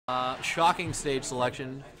Shocking stage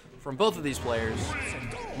selection from both of these players.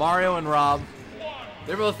 Mario and Rob,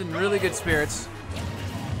 they're both in really good spirits.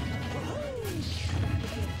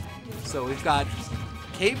 So we've got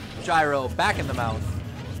Cape Gyro back in the mouth.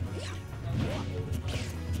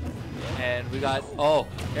 And we got, oh,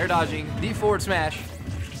 air dodging, the forward smash.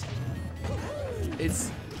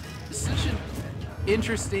 It's such an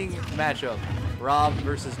interesting matchup. Rob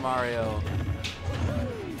versus Mario.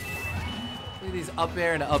 Look at these up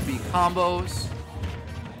air and up B combos.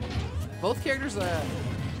 Both characters are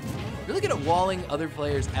really good at walling other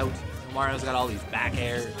players out. Mario's got all these back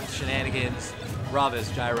air shenanigans. Rob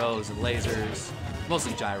has gyros and lasers.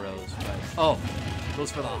 Mostly gyros, but oh,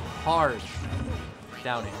 goes for the hard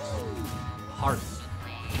downings. Hard.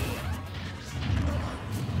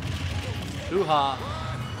 Hoo-ha.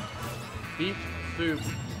 Beep, boop,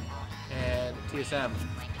 and TSM.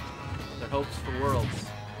 Their hopes for worlds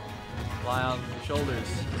lie on the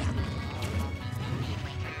shoulders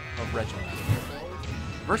of Reggie.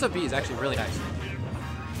 Verse up B is actually really nice.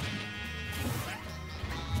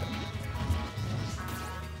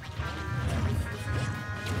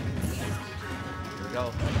 Here we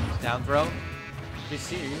go. Down throw.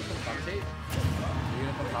 BC, are you gonna come commentate? Are you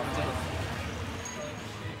gonna come commentate?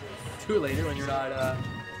 Do it later when you're not,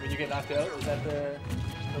 when you get knocked out? Is that the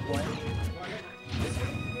plan?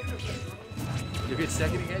 You get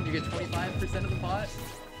second again? You get 25% of the pot?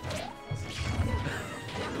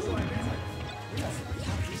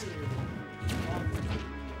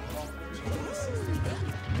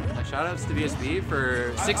 Shoutouts to VSB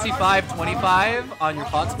for 65-25 on your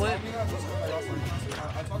pot split.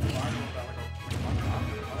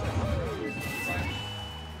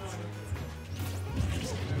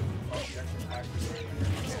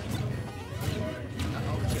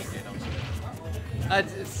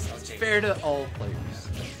 It's fair to all players.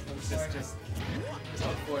 Just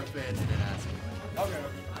forfeit and then ask.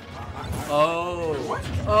 Oh,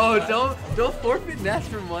 don't forfeit and ask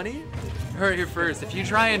for money. Heard it here first. If you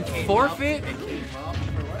try and forfeit, I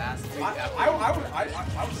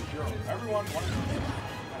was a hero. Everyone wanted me,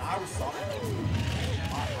 and I was soft.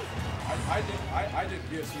 I did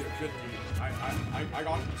VSB a good deed. I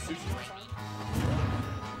got sushi.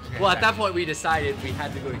 Well, at that point, we decided we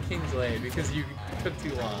had to go to Kingsley because you took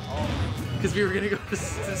too long. Because we were going to go to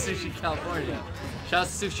Sushi California. Shout out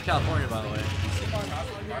to Sushi California, by the way.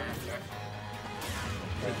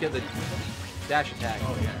 He killed the dash attack.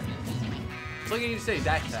 Oh, yeah. That's all you need to say,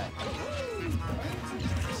 dash attack.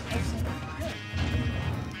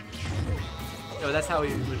 Yo, that's how we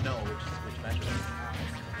would know which match it is.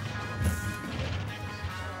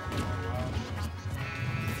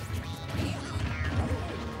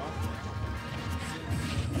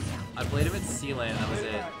 I played him at Sealand, that was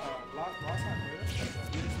it.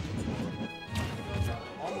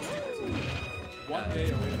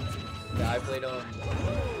 Yeah, I played him.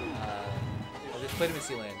 I just played him at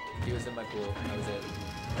Sealand. He was in my pool. That was it.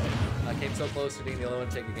 I came so close to being the only one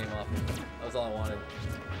to take the game off him. That was all I wanted.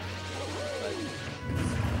 But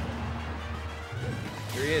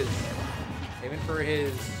here he is, aiming for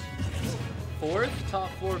his 4th top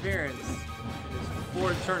 4 appearance in his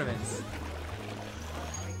 4 tournaments.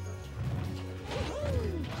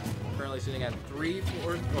 Currently sitting at 2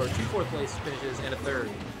 4th place finishes and a 3rd.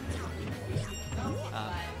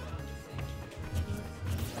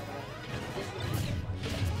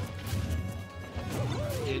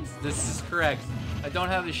 This is correct. I don't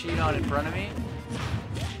have the sheet on in front of me.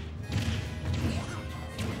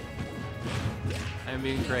 I am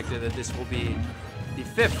being corrected that this will be the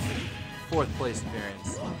 5th 4th place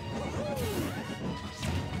appearance.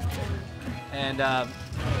 And I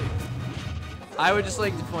would just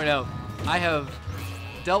like to point out, I have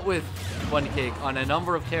dealt with Bundtcake on a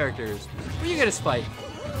number of characters where you get a spike,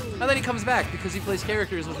 and then he comes back because he plays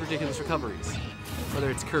characters with ridiculous recoveries,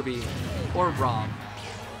 whether it's Kirby or Rob,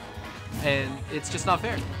 and it's just not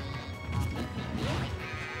fair.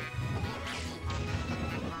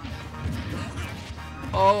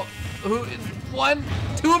 Oh, who? 1,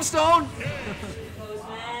 2 of stone.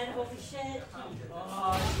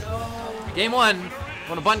 Game 1,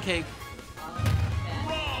 on a Bundtcake.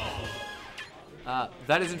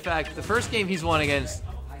 That is in fact the first game he's won against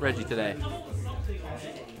Reggie today.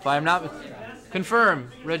 If I'm not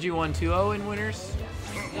confirm, Reggie won 2-0 in winners.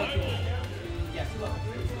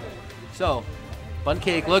 So,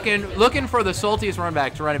 Bundtcake looking for the saltiest run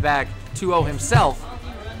back to run it back 2-0 himself.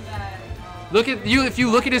 Look at you. If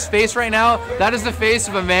you look at his face right now, that is the face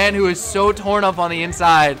of a man who is so torn up on the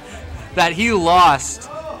inside that he lost.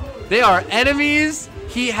 They are enemies.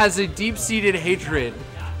 He has a deep-seated hatred.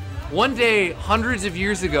 One day, hundreds of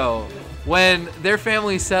years ago, when their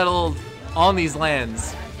family settled on these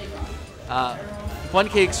lands,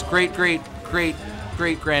 Bundtcake's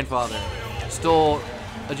great-great-great-great-grandfather stole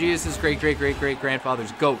Agias'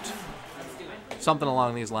 great-great-great-great-grandfather's goat. Something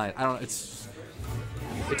along these lines. I don't know.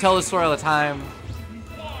 They tell this story all the time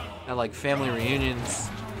at like family reunions.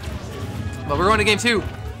 But we're going to game 2,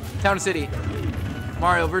 Town and City,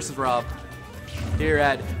 Mario versus Rob, here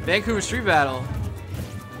at Vancouver Street Battle.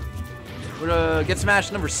 We're gonna Get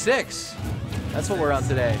Smashed number 6. That's what we're on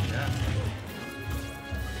today.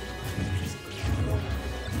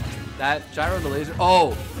 That gyro the laser.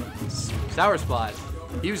 Oh, Sour Spot.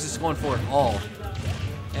 He was just going for it all.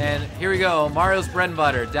 And here we go. Mario's bread and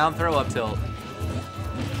butter. Down throw, up tilt.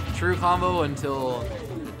 True combo until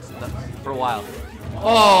for a while.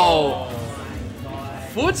 Oh,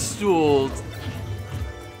 footstooled.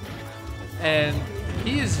 And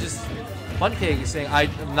he is just, Bundtcake is saying,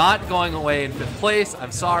 I'm not going away in 5th place.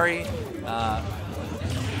 I'm sorry.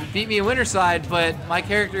 Beat me in winner's side, but my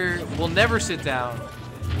character will never sit down.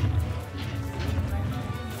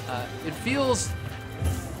 It feels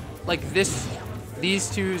like these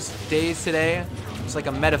two's days today is like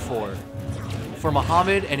a metaphor for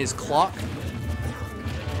Muhammad and his clock.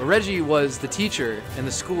 Where Reggie was the teacher in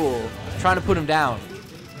the school trying to put him down.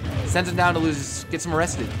 Sends him down to lose, gets him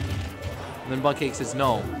arrested. And then Bundtcake says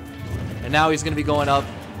no. And now he's going to be going up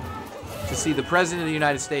to see the President of the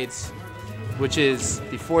United States, which is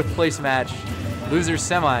the 4th place match, losers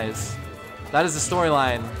semis. That is the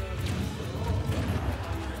storyline.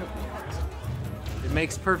 It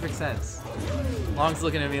makes perfect sense. Long's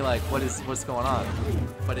looking at me like, what's going on?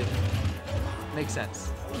 But it makes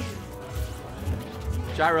sense.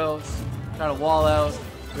 Gyros, trying to wall out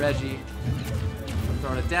Reggie.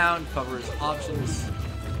 Throwing it down, covers options.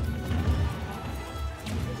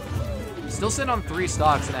 Still sitting on 3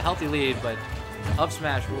 stocks in a healthy lead, but up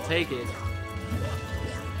smash will take it.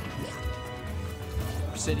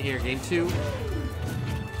 We're sitting here, game 2.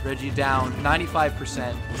 Reggie down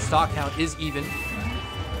 95%. Stock count is even.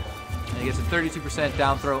 And he gets a 32%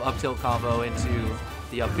 down throw up tilt combo into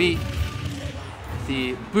the up beat.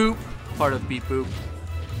 The boop, part of beat boop.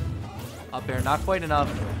 Up air, not quite enough.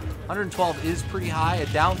 112 is pretty high. A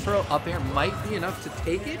down throw up air might be enough to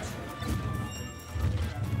take it.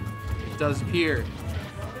 It does appear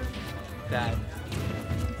that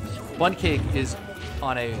Bundtcake is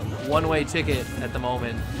on a one-way ticket at the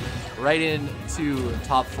moment, right into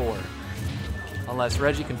top 4. Unless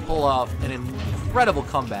Reggie can pull off an incredible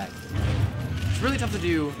comeback. It's really tough to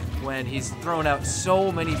do when he's thrown out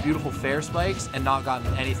so many beautiful fair spikes and not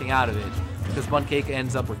gotten anything out of it, because Bundtcake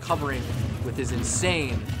ends up recovering with his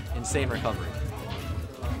insane recovery.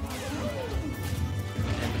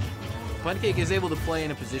 And Bundtcake is able to play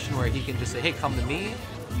in a position where he can just say, hey, come to me,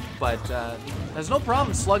 but there's no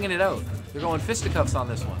problem slugging it out. They're going fisticuffs on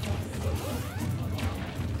this one.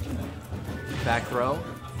 Back throw.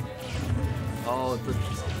 Oh,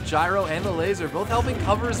 the gyro and the laser both helping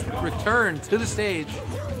covers return to the stage.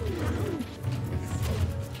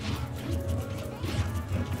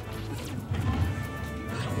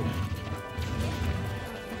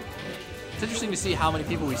 It's interesting to see how many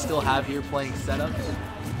people we still have here playing setup.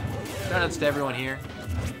 Shoutouts to everyone here.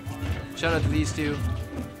 Shout out to these two.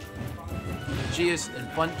 Agias and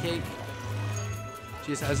Bundtcake.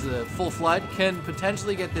 Agias has the full flood, can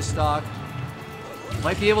potentially get this stock.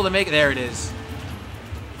 Might be able to make it. There it is.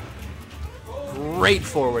 Great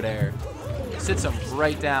forward air. Sits him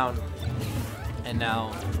right down. And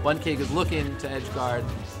now Bundtcake is looking to edge guard.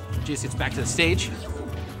 Agias gets back to the stage.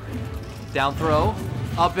 Down throw.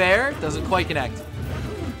 Up air. Doesn't quite connect.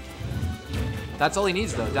 That's all he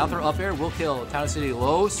needs though. Down throw up air will kill. Town City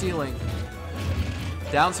low ceiling.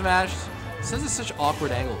 Down smash. Since it's such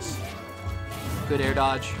awkward angles. Good air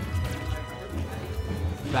dodge.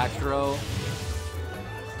 Back throw.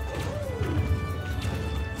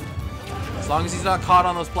 As long as he's not caught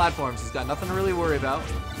on those platforms, he's got nothing to really worry about.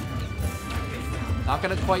 Not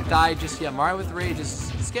gonna quite die just yet. Mario with Rage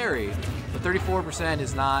is scary, but 34%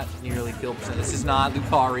 is not nearly kill percent. This is not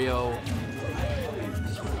Lucario.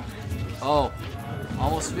 Oh,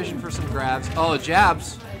 almost fishing for some grabs. Oh,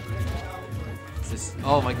 jabs. This,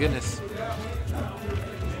 oh my goodness.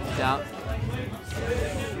 Down.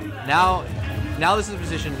 Now this is a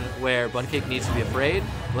position where Bundtcake needs to be afraid.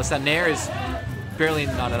 Unless that nair is barely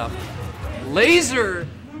not enough. Laser!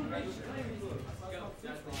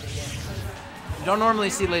 You don't normally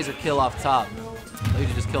see laser kill off top.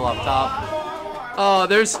 Laser just kill off top. Oh,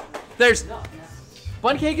 there's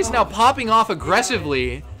Bundtcake is now popping off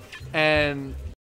aggressively, and